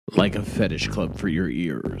Like a fetish club for your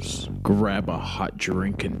ears. Grab a hot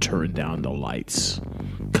drink and turn down the lights.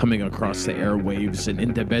 Coming across the airwaves and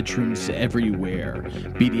into bedrooms everywhere,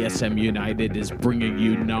 BDSM United is bringing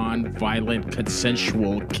you non-violent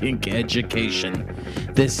consensual kink education.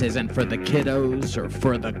 This isn't for the kiddos or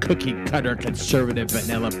for the cookie-cutter conservative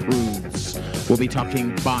vanilla prudes. We'll be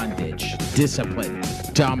talking bondage, discipline,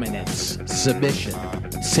 dominance, submission,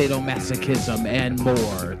 sadomasochism, and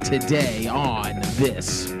more today on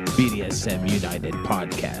this BDSM United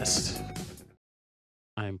podcast.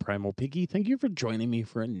 I'm Primal Piggy. Thank you for joining me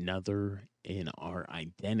for another in our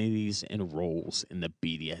identities and roles in the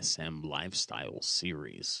BDSM lifestyle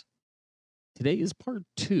series. Today is part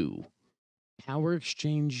 2, power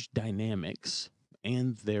exchange dynamics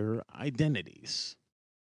and their identities.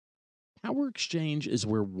 Power exchange is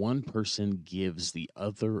where one person gives the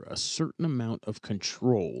other a certain amount of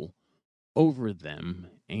control over them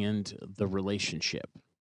and the relationship.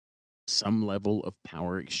 Some level of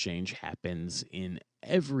power exchange happens in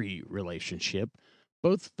every relationship,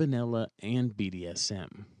 both vanilla and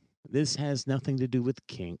BDSM. This has nothing to do with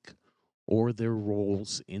kink or their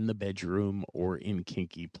roles in the bedroom or in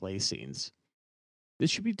kinky play scenes.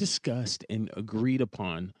 This should be discussed and agreed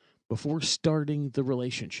upon before starting the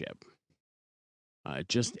relationship.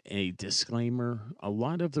 Just a disclaimer, a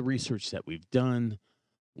lot of the research that we've done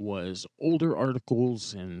was older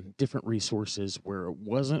articles and different resources where it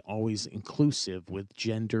wasn't always inclusive with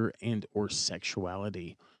gender and or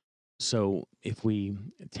sexuality. So if we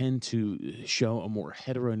tend to show a more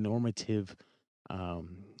heteronormative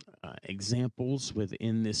examples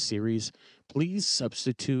within this series, please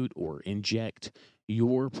substitute or inject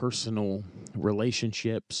your personal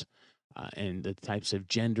relationships and the types of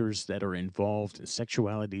genders that are involved and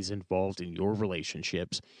sexualities involved in your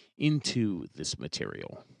relationships into this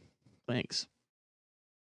material. Thanks.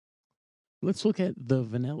 Let's look at the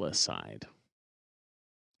vanilla side.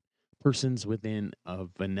 Persons within a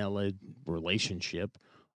vanilla relationship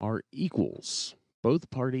are equals.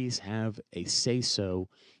 Both parties have a say-so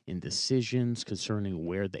in decisions concerning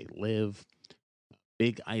where they live,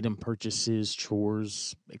 big item purchases,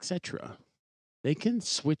 chores, etc. They can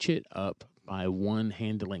switch it up by one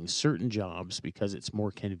handling certain jobs because it's more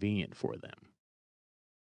convenient for them.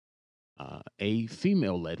 A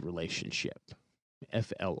female-led relationship,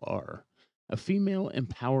 FLR, a female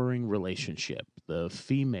empowering relationship. The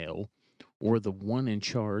female, or the one in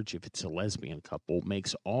charge if it's a lesbian couple,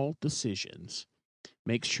 makes all decisions,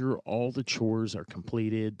 makes sure all the chores are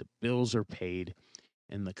completed, the bills are paid,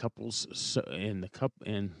 and the couple's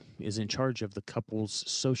and is in charge of the couple's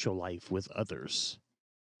social life with others.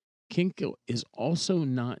 Kink is also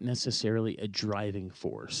not necessarily a driving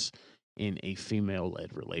force in a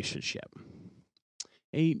female-led relationship.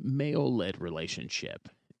 A male-led relationship,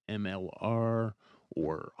 MLR,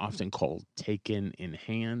 or often called taken in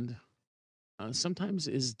hand, sometimes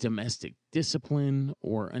is domestic discipline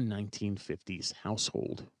or a 1950s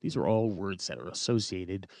household. These are all words that are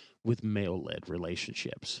associated with male-led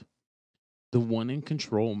relationships. The one in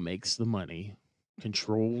control makes the money,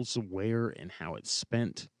 controls where and how it's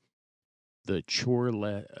spent. The chore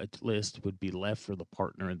list would be left for the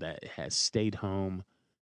partner that has stayed home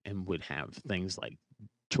and would have things like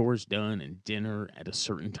chores done and dinner at a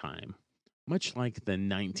certain time, much like the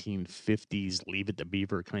 1950s Leave It to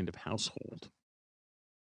Beaver kind of household.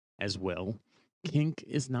 As well, kink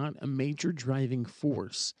is not a major driving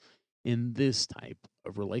force in this type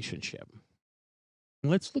of relationship.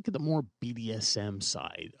 Let's look at the more BDSM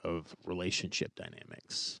side of relationship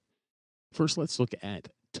dynamics. First, let's look at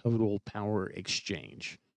total power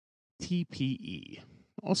exchange, TPE,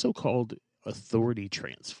 also called authority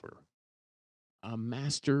transfer. A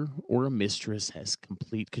master or a mistress has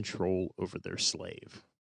complete control over their slave.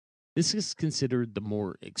 This is considered the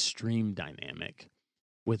more extreme dynamic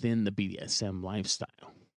within the BDSM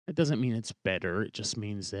lifestyle. It doesn't mean it's better, it just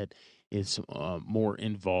means that it's more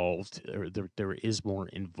involved, or there is more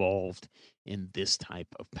involved in this type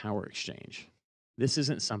of power exchange. This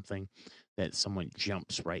isn't something that someone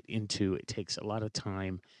jumps right into. It takes a lot of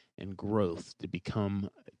time and growth to become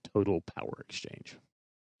a total power exchange.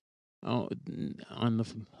 On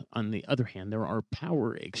the other hand, there are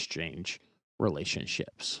power exchange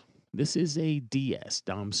relationships. This is a DS,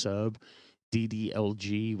 Dom Sub,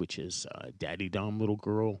 DDLG, which is Daddy Dom Little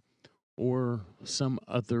Girl, or some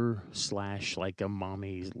other / like a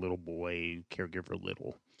mommy little boy, caregiver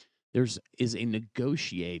little. There is a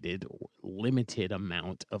negotiated or limited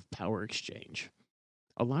amount of power exchange.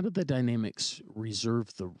 A lot of the dynamics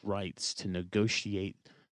reserve the rights to negotiate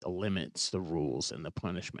the limits, the rules, and the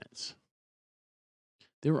punishments.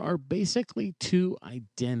 There are basically two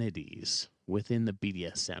identities within the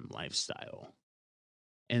BDSM lifestyle.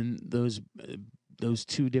 And those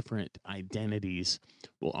two different identities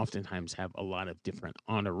will oftentimes have a lot of different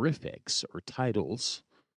honorifics or titles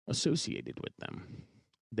associated with them.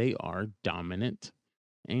 They are dominant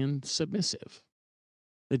and submissive.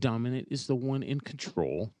 The dominant is the one in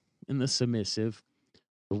control, and the submissive,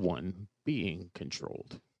 the one being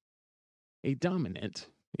controlled. A dominant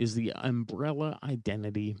is the umbrella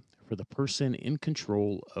identity for the person in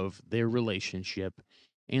control of their relationship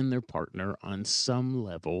and their partner on some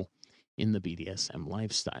level in the BDSM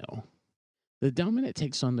lifestyle. The dominant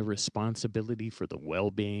takes on the responsibility for the well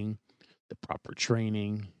being, the proper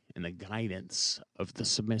training, and the guidance of the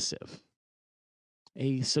submissive.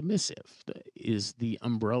 A submissive is the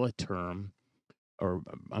umbrella term or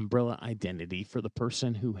umbrella identity for the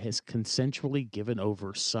person who has consensually given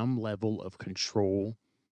over some level of control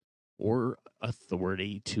or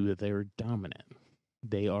authority to their dominant.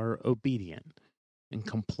 They are obedient and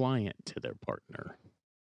compliant to their partner.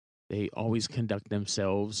 They always conduct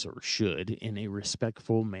themselves, or should, in a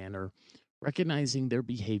respectful manner, recognizing their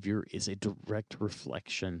behavior is a direct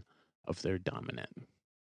reflection of their dominant.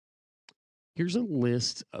 Here's a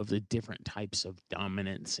list of the different types of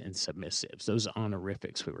dominants and submissives, those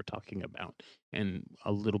honorifics we were talking about, and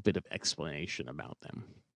a little bit of explanation about them.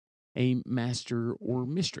 A master or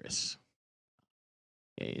mistress.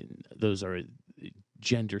 And those are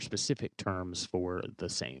gender specific terms for the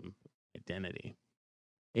same identity.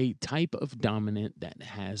 A type of dominant that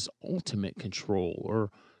has ultimate control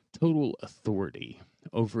or total authority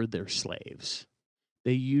over their slaves.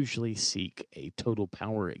 They usually seek a total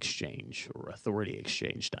power exchange or authority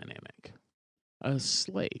exchange dynamic. A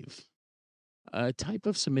slave, a type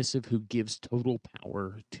of submissive who gives total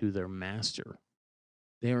power to their master.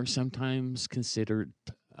 They are sometimes considered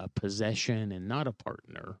a possession and not a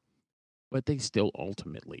partner, but they still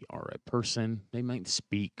ultimately are a person. They might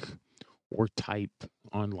speak or type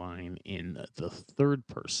online in the third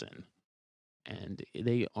person, and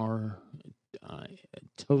they are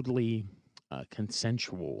totally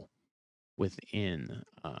consensual within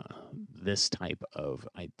this type of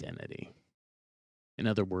identity. In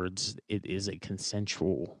other words, it is a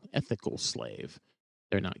consensual, ethical slave.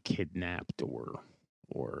 They're not kidnapped or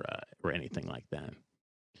anything like that.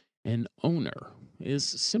 An owner is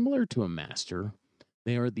similar to a master.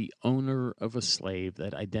 They are the owner of a slave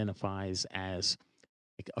that identifies as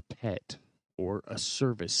like a pet or a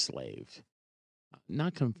service slave,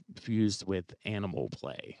 not confused with animal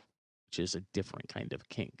play, which is a different kind of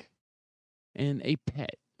kink. And a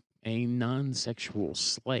pet, a non sexual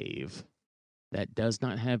slave that does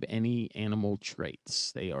not have any animal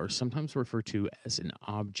traits. They are sometimes referred to as an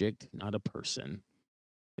object, not a person.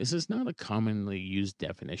 This is not a commonly used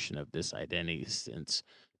definition of this identity since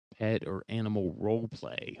pet or animal role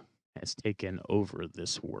play has taken over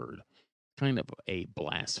this word, kind of a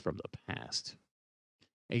blast from the past.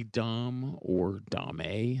 A dom or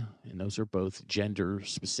dame, and those are both gender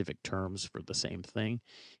specific terms for the same thing,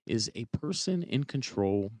 is a person in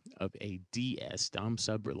control of a DS dom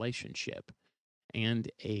sub relationship and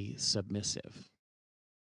a submissive.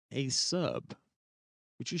 A sub,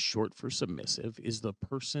 which is short for submissive, is the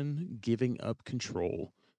person giving up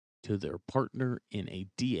control to their partner in a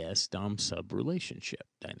DS dom sub relationship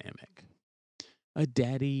dynamic. A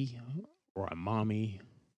daddy or a mommy,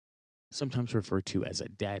 sometimes referred to as a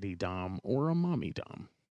daddy dom or a mommy dom.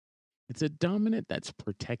 It's a dominant that's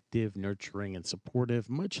protective, nurturing, and supportive,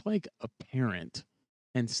 much like a parent,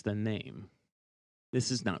 hence the name.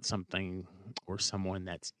 This is not something or someone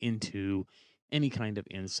that's into any kind of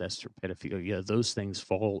incest or pedophilia. Those things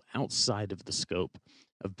fall outside of the scope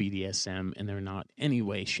of BDSM, and they're not any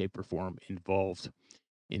way, shape, or form involved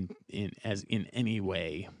in any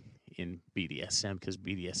way in BDSM, because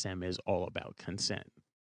BDSM is all about consent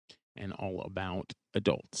and all about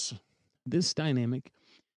adults. This dynamic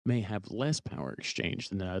may have less power exchange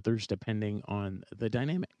than others depending on the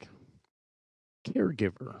dynamic.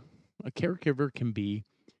 Caregiver. A caregiver can be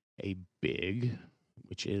a big,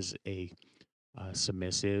 which is a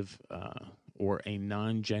submissive or a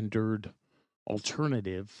non gendered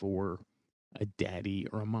alternative for a daddy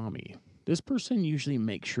or a mommy. This person usually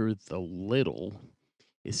makes sure the little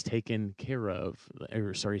is taken care of,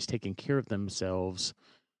 is taking care of themselves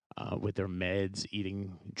with their meds,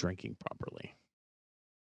 eating, drinking properly.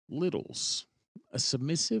 Littles, a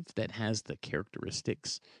submissive that has the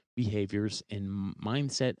characteristics, behaviors, and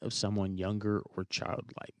mindset of someone younger or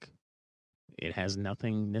childlike. It has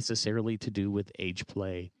nothing necessarily to do with age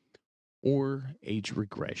play or age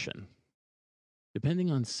regression.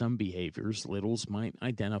 Depending on some behaviors, littles might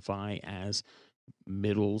identify as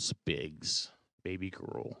middles, bigs, baby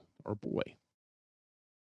girl, or boy.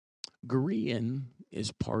 Korean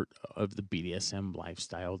is part of the BDSM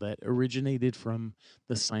lifestyle that originated from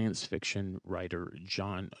the science fiction writer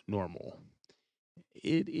John Normal.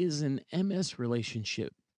 It is an MS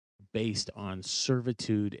relationship based on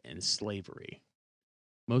servitude and slavery.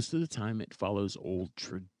 Most of the time, it follows old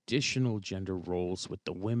traditional gender roles with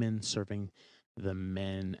the women serving the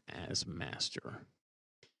men as master.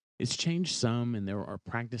 It's changed some, and there are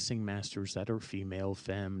practicing masters that are female,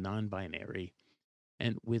 femme, non binary,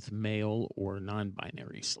 and with male or non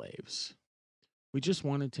binary slaves. We just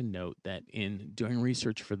wanted to note that in doing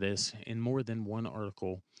research for this, in more than one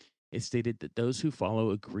article, it stated that those who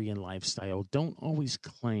follow a Korean lifestyle don't always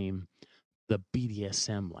claim the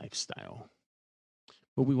BDSM lifestyle.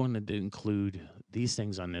 But we wanted to include these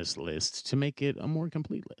things on this list to make it a more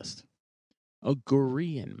complete list. A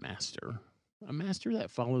Korean master, a master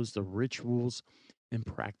that follows the rituals and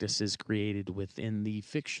practices created within the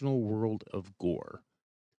fictional world of Gore,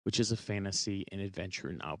 which is a fantasy and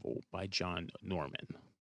adventure novel by John Norman.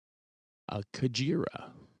 A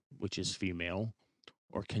Kajira, which is female,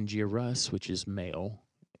 or Kanjiras, which is male,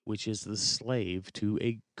 which is the slave to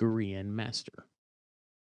a Korean master.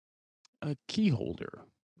 A key holder,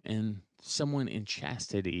 and someone in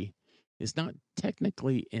chastity is not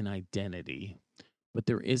technically an identity, but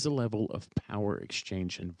there is a level of power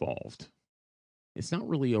exchange involved. It's not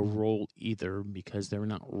really a role either because they're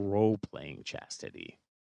not role playing chastity.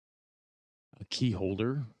 A key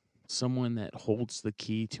holder, someone that holds the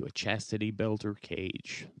key to a chastity belt or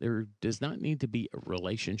cage. There does not need to be a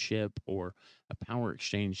relationship or a power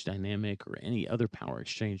exchange dynamic or any other power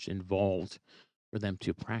exchange involved for them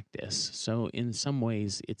to practice. So in some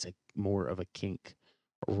ways, it's a more of a kink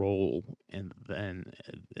role and than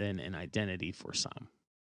an identity for some.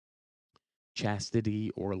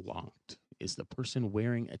 Chastity or locked is the person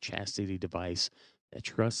wearing a chastity device that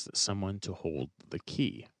trusts someone to hold the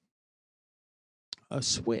key. A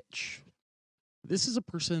switch. This is a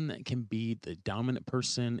person that can be the dominant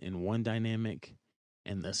person in one dynamic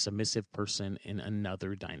and the submissive person in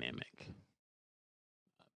another dynamic.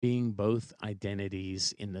 Being both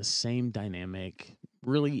identities in the same dynamic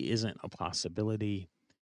really isn't a possibility.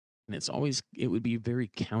 And it would be very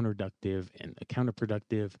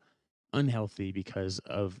counterproductive, unhealthy because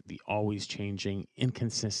of the always changing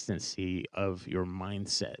inconsistency of your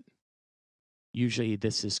mindset. Usually,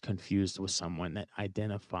 this is confused with someone that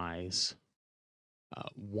identifies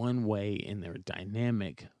one way in their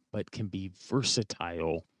dynamic, but can be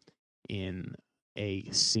versatile in a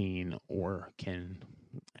scene or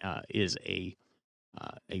is a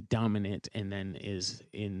dominant and then is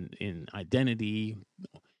in identity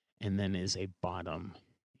and then is a bottom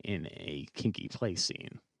in a kinky play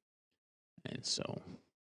scene. And so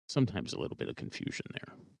sometimes a little bit of confusion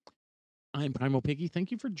there. I'm Primal Piggy.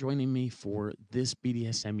 Thank you for joining me for this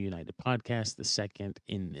BDSM United podcast, the second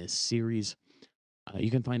in this series. You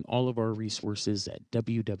can find all of our resources at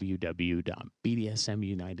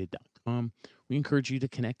www.bdsmunited.com. We encourage you to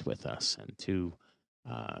connect with us and to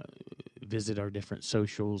visit our different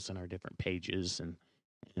socials and our different pages and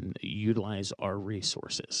utilize our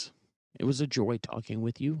resources. It was a joy talking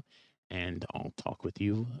with you, and I'll talk with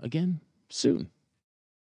you again soon.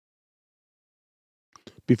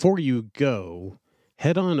 Before you go,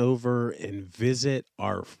 head on over and visit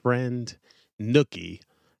our friend Nookie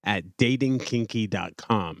at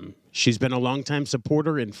datingkinky.com. She's been a longtime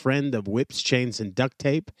supporter and friend of Whips, Chains, and Duct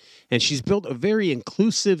Tape, and she's built a very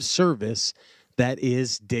inclusive service that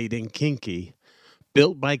is Dating Kinky.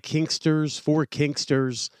 Built by kinksters for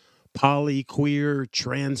kinksters, poly, queer,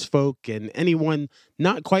 trans folk, and anyone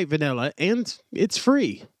not quite vanilla, and it's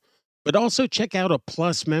free. But also check out a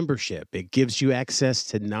Plus membership. It gives you access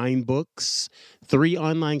to 9 books, 3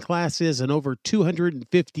 online classes, and over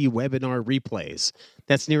 250 webinar replays.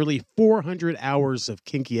 That's nearly 400 hours of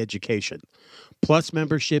kinky education. Plus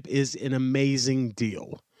membership is an amazing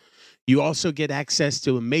deal. You also get access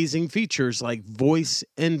to amazing features like voice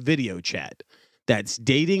and video chat. That's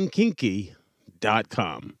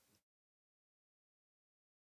datingkinky.com.